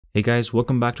Hey guys,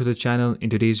 welcome back to the channel. In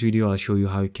today's video, I'll show you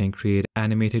how you can create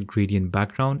animated gradient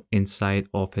background inside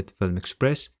of Hitfilm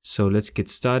Express. So let's get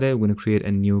started. We're going to create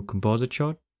a new composite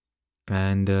shot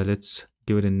and let's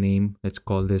give it a name. Let's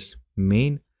call this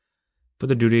main. For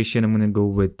the duration, I'm going to go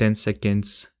with 10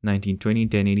 seconds, 1920,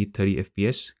 1080, 30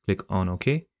 FPS. Click on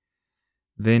OK.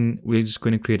 Then we're just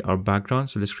going to create our background.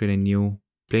 So let's create a new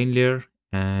plane layer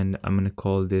and I'm going to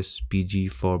call this PG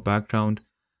for background.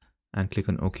 And click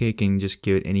on OK. You can just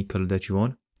give it any color that you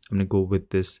want. I'm going to go with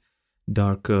this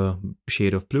dark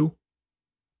shade of blue.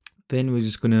 Then we're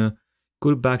just going to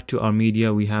go back to our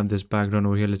media. We have this background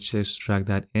over here. Let's just drag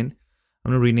that in.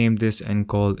 I'm going to rename this and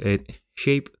call it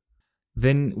shape.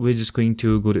 Then we're just going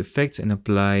to go to effects and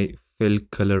apply fill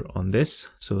color on this.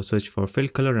 So search for fill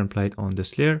color and apply it on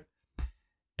this layer.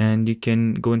 And you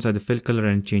can go inside the fill color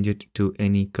and change it to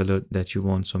any color that you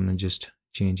want. So I'm going to just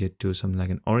change it to something like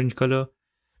an orange color.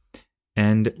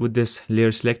 And with this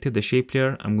layer selected, the shape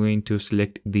layer, I'm going to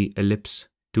select the ellipse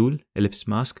tool, ellipse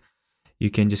mask. You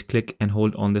can just click and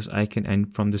hold on this icon,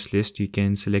 and from this list, you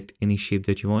can select any shape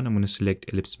that you want. I'm going to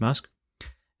select ellipse mask.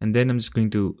 And then I'm just going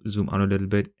to zoom out a little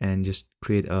bit and just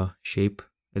create a shape,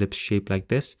 ellipse shape like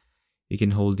this. You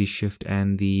can hold the shift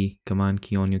and the command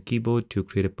key on your keyboard to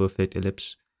create a perfect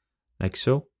ellipse like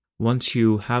so. Once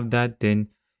you have that, then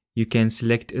you can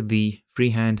select the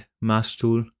freehand mask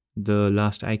tool, the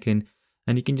last icon,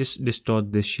 and you can just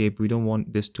distort this shape. We don't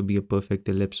want this to be a perfect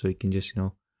ellipse, so you can just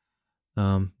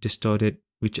distort it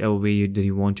whichever way that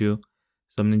you want to.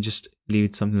 So I'm gonna just leave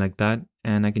it something like that,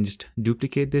 and I can just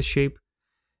duplicate this shape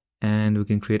and we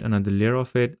can create another layer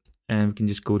of it, and we can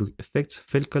just go to effects,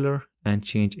 fill color, and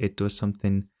change it to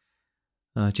something,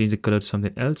 change the color to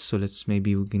something else. So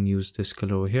maybe we can use this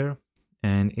color over here,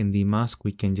 and in the mask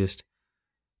we can just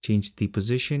change the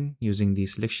position using the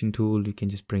selection tool. You can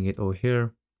just bring it over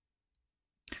here.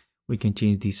 We can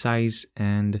change the size,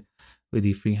 and with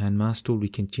the freehand mask tool we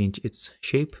can change its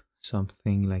shape,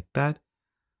 something like that.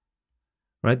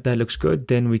 Right, that looks good.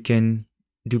 Then we can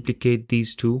duplicate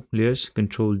these two layers,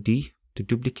 Control D to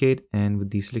duplicate, and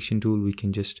with the selection tool you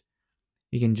can just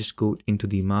go into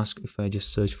the mask. If I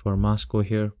just search for mask over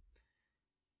here,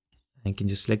 I can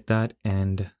just select that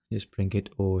and just bring it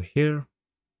over here,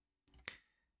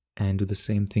 and do the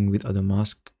same thing with other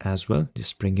mask as well.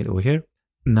 Just bring it over here.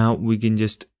 Now we can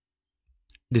just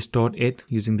distort it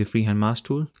using the freehand mask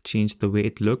tool, change the way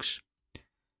it looks,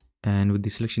 and with the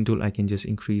selection tool I can just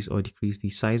increase or decrease the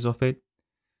size of it.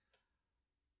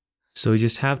 So you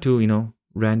just have to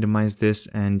randomize this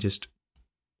and just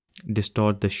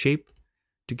distort the shape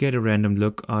to get a random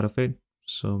look out of it.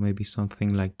 So maybe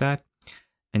something like that.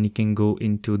 And you can go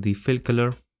into the fill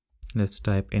color. Let's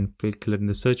type in fill color in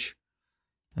the search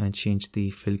and change the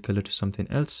fill color to something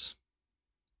else.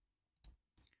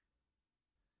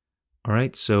 All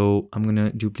right, so I'm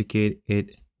gonna duplicate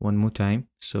it one more time.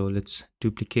 So let's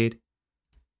duplicate,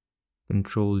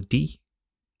 Control D,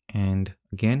 and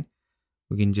again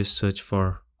we can just search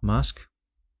for mask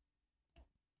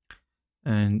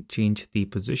and change the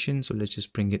position. So let's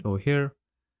just bring it over here.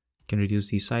 You can reduce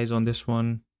the size on this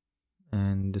one,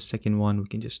 and the second one we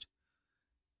can just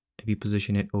maybe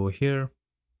position it over here,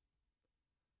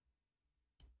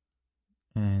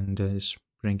 and just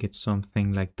bring it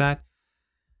something like that.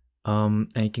 And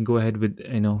you can go ahead with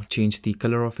change the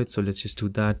color of it. So let's just do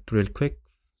that real quick.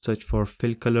 Search for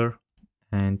fill color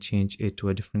and change it to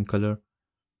a different color.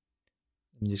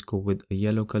 And just go with a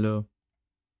yellow color,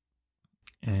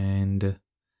 and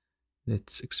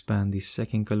let's expand the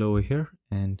second color over here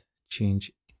and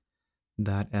change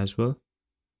that as well.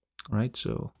 All right,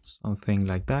 so something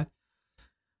like that. All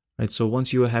right, so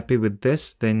once you are happy with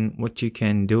this, then what you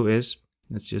can do is,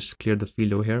 let's just clear the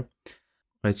field over here.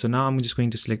 Right, so now I'm just going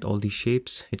to select all these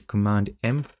shapes, hit Command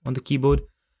M on the keyboard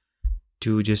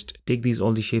to just take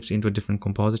all these shapes into a different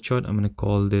composite shot. I'm going to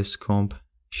call this comp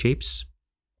shapes.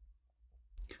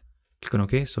 Click on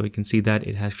OK. So you can see that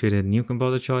it has created a new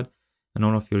composite shot, and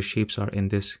all of your shapes are in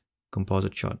this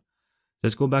composite shot.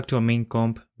 Let's go back to our main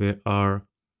comp where our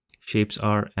shapes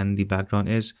are and the background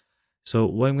is. So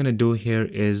what I'm going to do here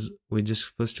is we just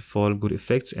first of all go to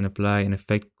effects and apply an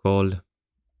effect called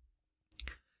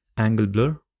angle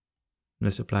blur.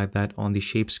 Let's apply that on the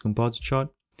shapes composite shot.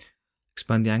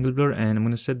 Expand the angle blur, and I'm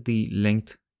going to set the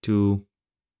length to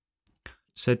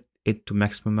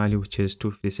maximum value, which is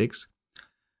 256.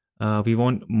 We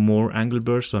want more angle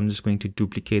blur, so I'm just going to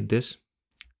duplicate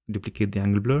the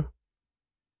angle blur.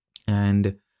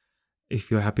 And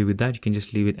if you're happy with that, you can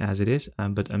just leave it as it is,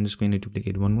 but I'm just going to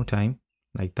duplicate one more time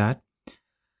like that.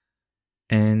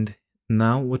 And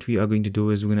now what we are going to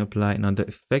do is we're going to apply another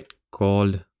effect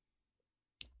called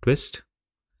twist.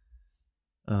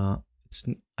 It's,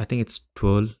 I think it's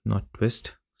 12, not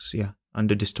twist. So yeah,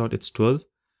 under distort it's 12.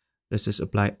 Let's just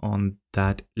apply on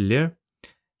that layer,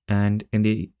 and in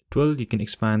the 12 you can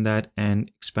expand that and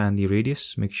expand the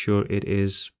radius. Make sure it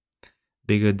is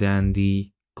bigger than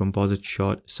the composite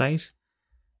shot size,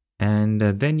 and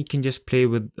then you can just play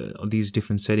with these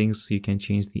different settings. You can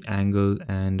change the angle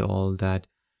and all that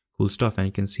cool stuff, and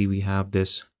you can see we have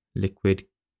this liquid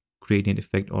gradient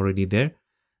effect already there,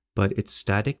 but it's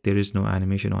static. There is no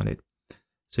animation on it.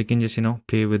 So you can just,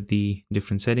 play with the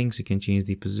different settings. You can change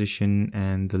the position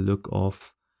and the look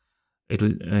of,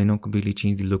 it'll, completely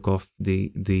change the look of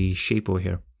the shape over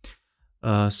here.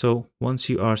 So once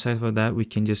you are satisfied with that, we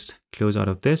can just close out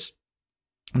of this.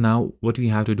 Now, what we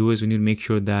have to do is we need to make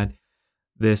sure that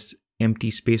this empty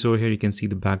space over here, you can see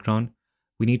the background,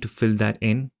 we need to fill that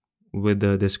in with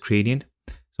this gradient.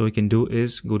 So what we can do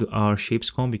is go to our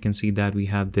shapes comp. You can see that we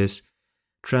have this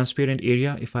transparent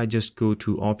area. If I just go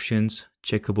to options,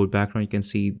 checkerboard background, you can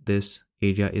see this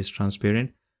area is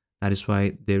transparent. That is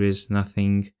why there is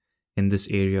nothing in this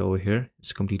area over here.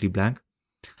 It's completely blank.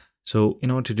 So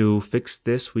in order to fix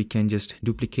this, we can just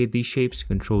duplicate these shapes,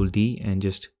 Control D, and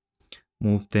just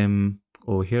move them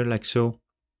over here like so.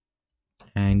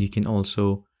 And you can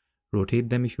also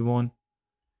rotate them if you want,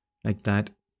 like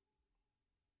that.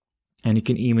 And you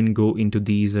can even go into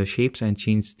these shapes and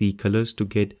change the colors to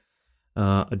get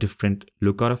a different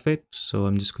look out of it. So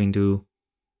I'm just going to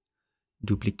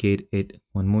duplicate it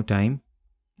one more time,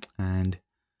 and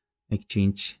I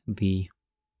change the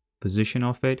position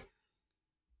of it,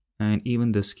 and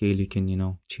even the scale you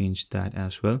can change that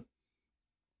as well.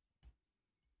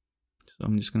 So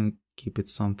I'm just going to keep it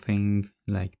something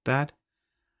like that.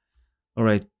 All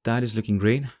right, that is looking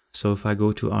great. So if I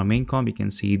go to our main comp, you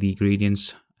can see the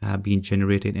gradients have been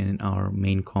generated in our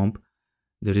main comp.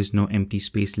 There is no empty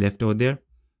space left over there.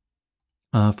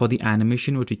 For the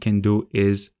animation, what we can do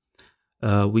is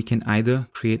we can either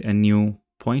create a new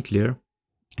point layer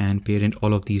and parent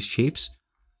all of these shapes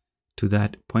to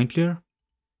that point layer,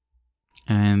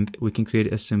 and we can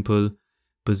create a simple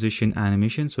position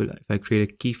animation. So if I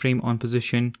create a keyframe on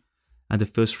position at the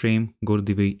first frame, go to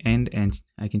the very end, and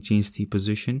I can change the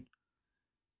position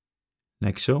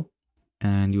like so,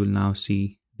 and you will now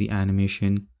see the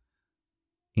animation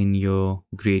in your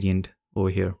gradient over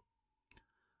here.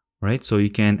 Right, so you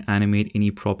can animate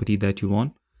any property that you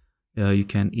want. You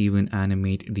can even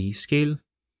animate the scale.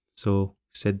 So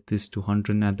set this to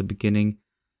 100 at the beginning,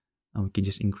 and we can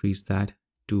just increase that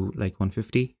to like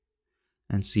 150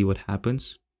 and see what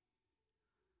happens.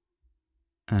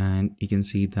 And you can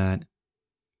see that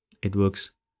it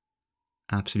works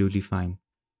absolutely fine.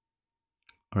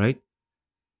 All right,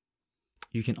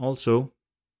 you can also,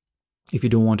 if you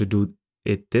don't want to do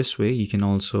it this way, you can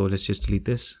also, let's just delete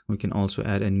this. We can also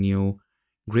add a new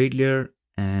grade layer,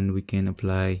 and we can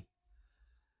apply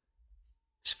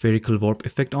spherical warp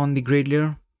effect on the grade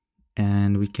layer,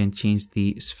 and we can change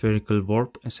the spherical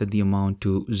warp and set the amount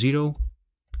to 0,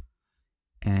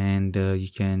 and you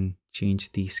can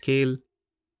change the scale.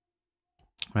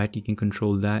 Right, you can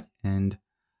control that, and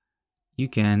you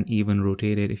can even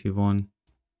rotate it if you want.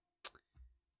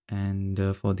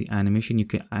 And for the animation, you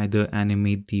can either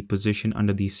animate the position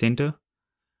under the center,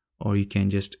 or you can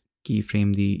just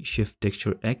keyframe the shift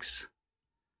texture X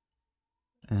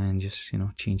and just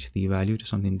change the value to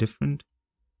something different.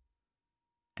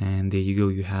 And there you go,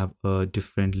 you have a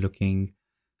different looking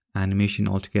animation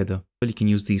altogether. Well, you can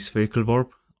use the spherical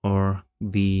warp or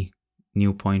the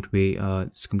new point way.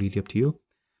 It's completely up to you.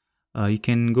 You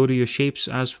can go to your shapes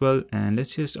as well, and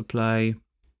let's just apply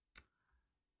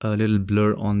a little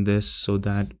blur on this so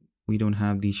that we don't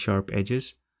have these sharp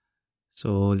edges.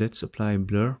 So let's apply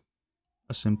blur.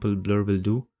 A simple blur will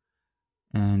do,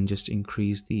 and just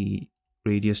increase the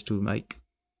radius to like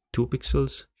 2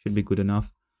 pixels, should be good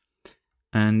enough.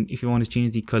 And if you want to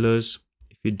change the colors,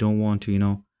 if you don't want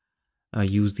to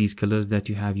use these colors that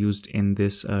you have used in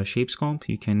this shapes comp,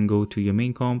 you can go to your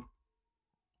main comp,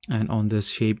 and on this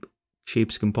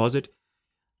shapes composite,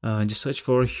 just search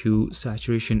for hue,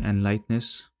 saturation, and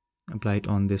lightness. Apply it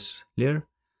on this layer,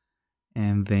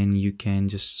 and then you can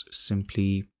just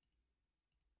simply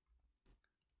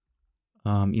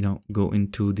go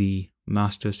into the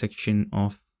master section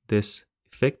of this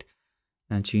effect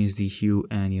and change the hue,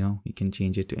 and you can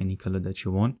change it to any color that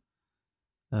you want.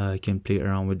 You can play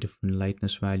around with different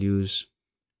lightness values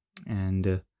and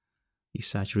the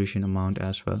saturation amount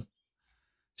as well.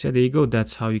 So there you go,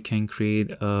 that's how you can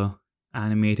create a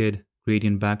animated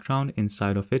gradient background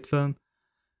inside of Hitfilm.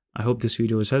 I hope this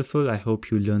video was helpful. I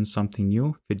hope you learned something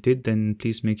new. If it did, then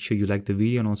please make sure you like the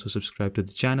video and also subscribe to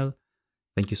the channel.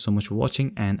 Thank you so much for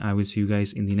watching, and I will see you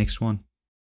guys in the next one.